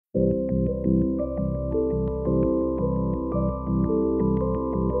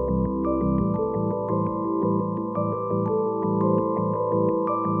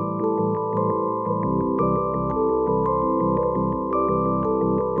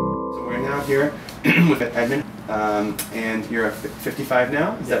out here with Edmund, and you're 55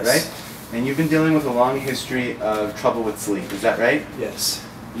 now, is that right? And you've been dealing with a long history of trouble with sleep, is that right? Yes.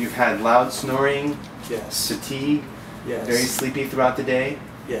 You've had loud snoring, Yes. fatigue, Yes. very sleepy throughout the day,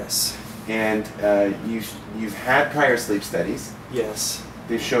 Yes. and you've had prior sleep studies. Yes.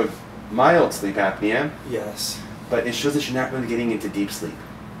 They showed mild sleep apnea, Yes. but it shows that you're not really getting into deep sleep.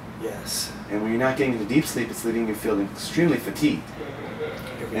 Yes. And when you're not getting into deep sleep, it's leaving you feeling extremely fatigued.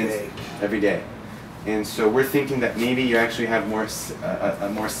 Every day. And so we're thinking that maybe you actually have a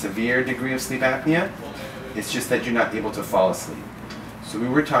more severe degree of sleep apnea. It's just that you're not able to fall asleep. So we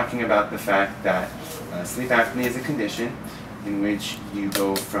were talking about the fact that sleep apnea is a condition in which you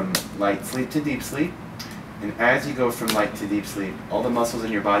go from light sleep to deep sleep. And as you go from light to deep sleep, all the muscles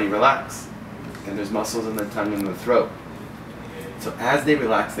in your body relax. And there's muscles in the tongue and the throat. So as they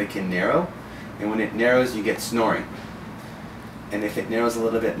relax, they can narrow. And when it narrows, you get snoring. And if it narrows a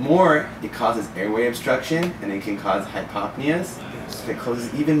little bit more, it causes airway obstruction, and it can cause hypopneas. If it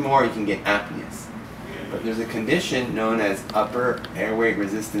closes even more, you can get apneas. But there's a condition known as upper airway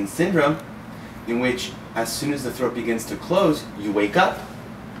resistance syndrome, in which as soon as the throat begins to close, you wake up.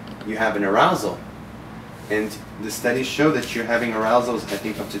 You have an arousal. And the studies show that you're having arousals, I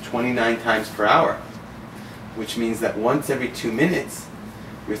think, up to 29 times per hour, which means that once every 2 minutes,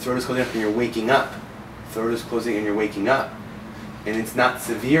 your throat is closing up and you're waking up. Throat is closing and you're waking up. And it's not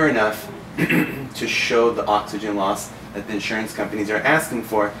severe enough to show the oxygen loss that the insurance companies are asking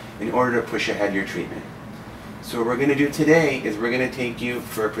for in order to push ahead your treatment. So what we're going to do today is we're going to take you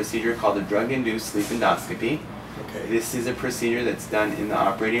for a procedure called a Drug Induced Sleep Endoscopy. Okay. This is a procedure that's done in the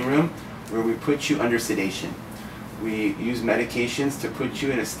operating room where we put you under sedation. We use medications to put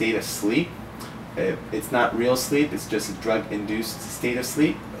you in a state of sleep. It's not real sleep, it's just a drug-induced state of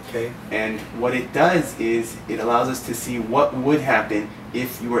sleep. Okay. And what it does is it allows us to see what would happen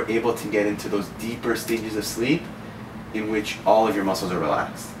if you were able to get into those deeper stages of sleep in which all of your muscles are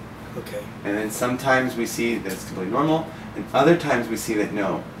relaxed. Okay. And then sometimes we see that it's completely normal, and other times we see that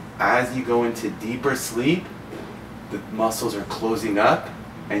no, as you go into deeper sleep, the muscles are closing up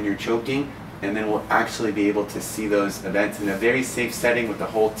and you're choking, and then we'll actually be able to see those events in a very safe setting with the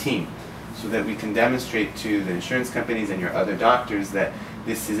whole team, so that we can demonstrate to the insurance companies and your other doctors that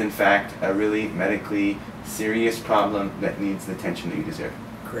this is in fact a really medically serious problem that needs the attention that you deserve.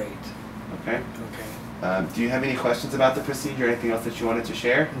 Great. Okay? Okay. Do you have any questions about the procedure? Anything else that you wanted to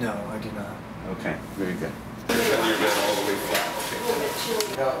share? No, I do not. Okay, very good. You're going all the way flat.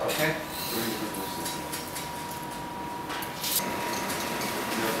 Okay.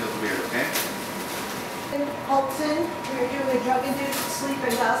 It feels weird, okay? Holton, we're doing a drug-induced sleep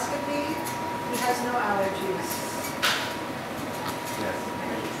endoscopy. He has no allergies. Yes.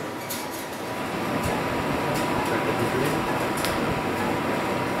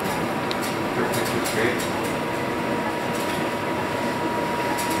 Great.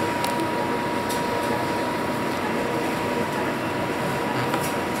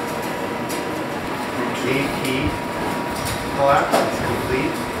 AP collapse is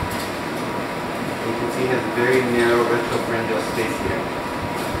complete. You can see it has a very narrow retro-pharyngeal space here.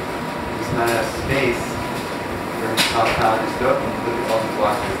 There's not enough space for his compound endoscope. Look at all the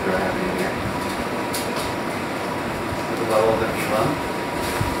blockages that are happening here. At the level of the velum.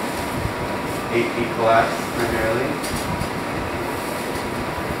 AP collapse primarily.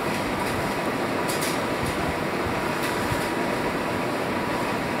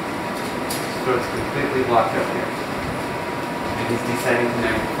 So it's completely blocked up here. And he's descending to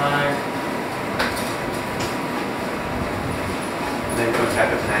 95. And then goes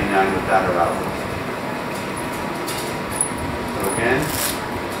back up to 99 without arousal. So again,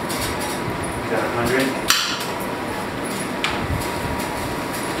 he's at 100.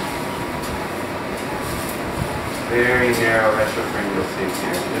 Very narrow retro-pharyngeal space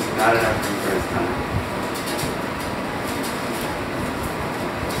here. Just not enough room for his tongue.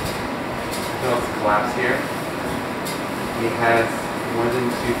 Phillips collapse here. He has more than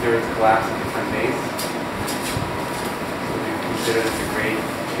 2/3 collapse at the front base. So we consider this a grade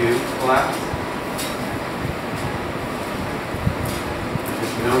 2 collapse.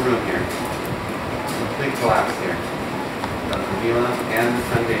 There's no room here. Complete collapse here. Got the velum and the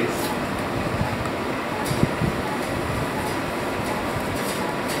front base.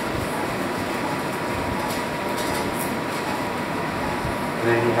 And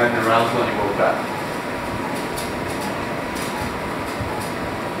then he had an arousal and he woke up.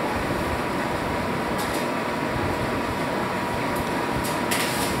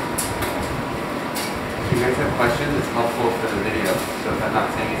 If you guys have questions, it's helpful for the video, so if I'm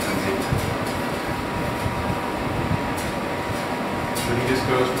not saying something. So he just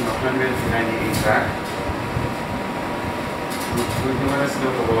goes from 100 to 98 back. Would you let us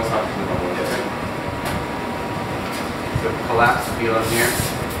know the lowest oxygen level is? Okay. So collapse velum here.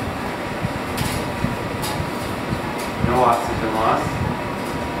 No oxygen loss.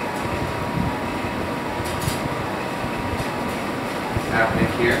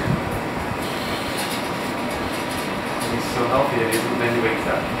 Apnea here. He's so healthy that then he wakes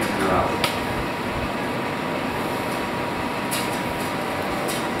up. He has neurology.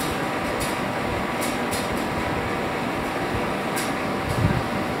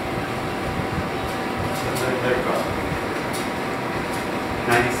 There we go.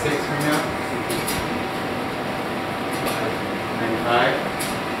 96 right now. 95.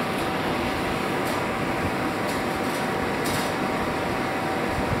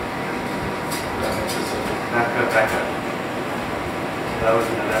 Back up. That was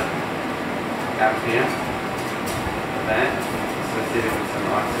another apnea event associated with some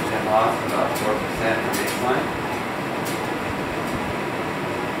oxygen loss, about 4% from baseline.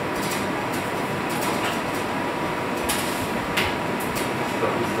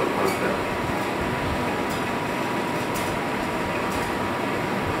 He's still closed up.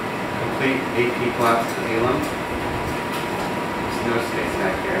 Complete AP collapse of the velum. There's no space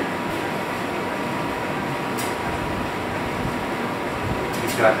back here.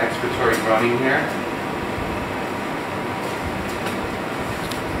 He's got expiratory groaning here.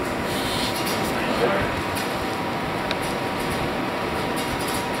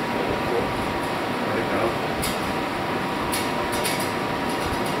 Where'd it go?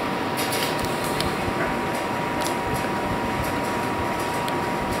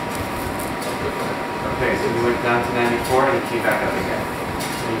 Okay, so we went down to 94 and came back up again.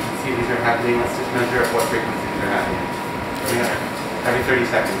 So you can see these are happening. Let's just measure at what frequency these are happening. Every 30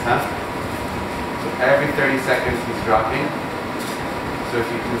 seconds, huh? So every 30 seconds he's dropping. So if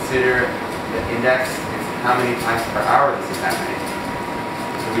you consider the index, it's how many times per hour this is happening.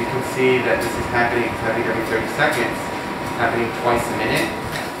 So we can see that this is happening every 30 seconds. It's happening twice a minute.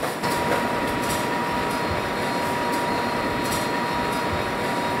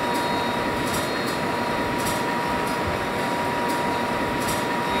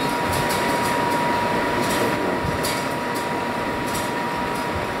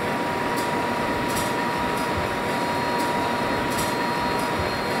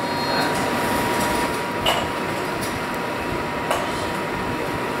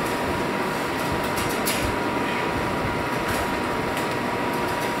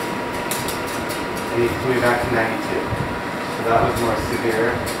 And he's coming back to 92. So that was more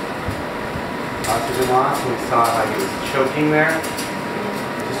severe oxygen loss. And we saw how he was choking there.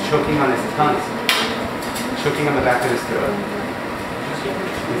 Just choking on his tongue. Choking on the back of his throat.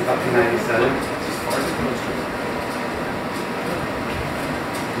 He's up to 97.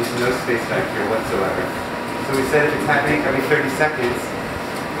 There's no space back here whatsoever. So we said if it's happening every 30 seconds,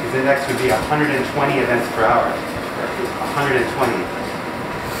 his index would be 120 events per hour. 120.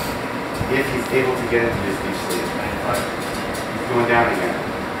 If he's able to get into this deep sleep. He's going down again.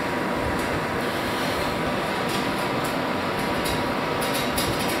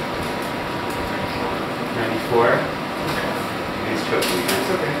 And he's choking again.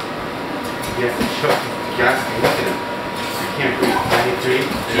 It's okay. He has to choke. Gasping. Look at him. He can't breathe. 93,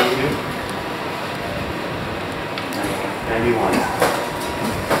 92, 91.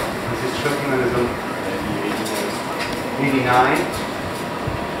 He's just choking on his own. 89.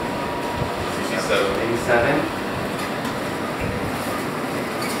 87. And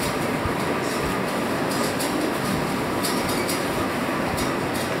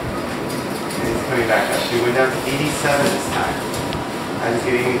he's coming back up. So we went down to 87 this time. I was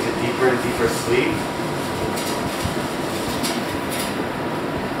getting into deeper and deeper sleep.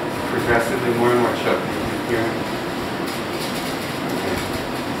 Progressively more and more choke. You can hear him. Okay.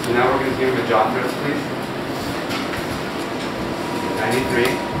 So now we're going to give him a jaw thrust, please.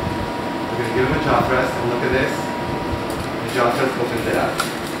 93. We're going to give him a jaw thrust, and look at this. The jaw thrust opens it up.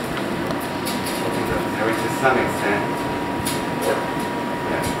 Opens up there to some extent.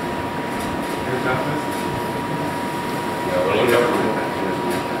 Yeah. Here's jaw thrust? Yeah, we're looking at it.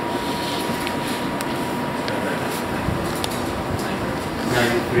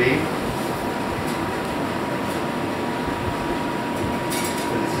 93.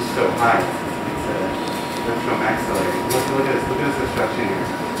 But this is so high. It's a retromaxillary. Look at this. Look at this obstruction here.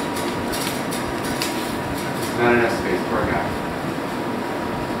 Not enough space, poor guy.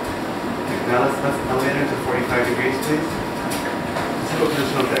 Okay, now let's elevate it to 45 degrees, please. Simple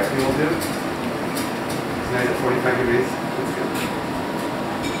positional therapy will do. So now he's at 45 degrees. That's good.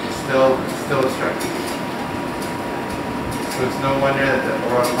 Still obstructing. So it's no wonder that the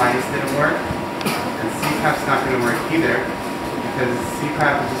oral appliance didn't work. And CPAP's not going to work either, because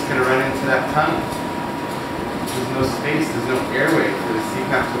CPAP is just going to run into that tongue. There's no space, there's no airway for the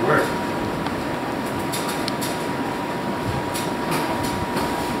CPAP to work.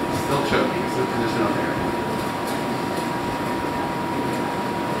 Still choking, still positional air.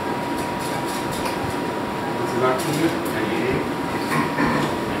 What's his oxygen? 98.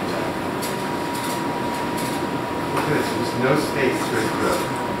 Look at this, there's no space for his throat.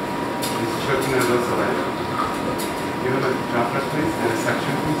 He's choking on those saliva. Give him a drop breath, please, and a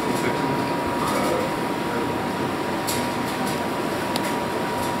section, please. A section.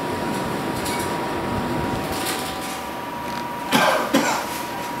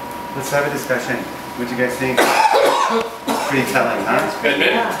 Let's have a discussion. What do you guys think? It's pretty telling, huh?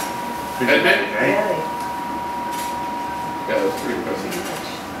 Admit? Pretty telling, right? Really? Yeah, that's pretty impressive.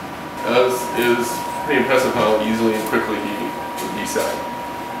 It was pretty impressive how easily and quickly he would desat.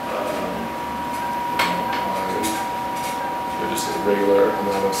 Just a regular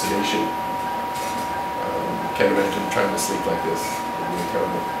amount of sedation. Can't imagine trying to sleep like this. It would be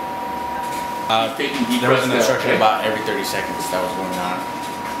incredible. Taking deep There was an breaths now, obstruction okay? about every 30 seconds that was going on.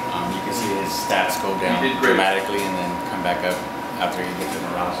 You can see his stats go down He did great. dramatically and then come back up after he gets an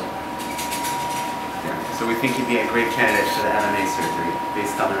arousal. Yeah. So we think he'd be a great candidate for the MMA surgery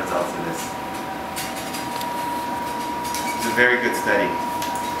based on the results of this. It's a very good study.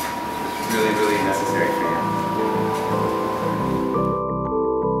 It's really, really necessary for you.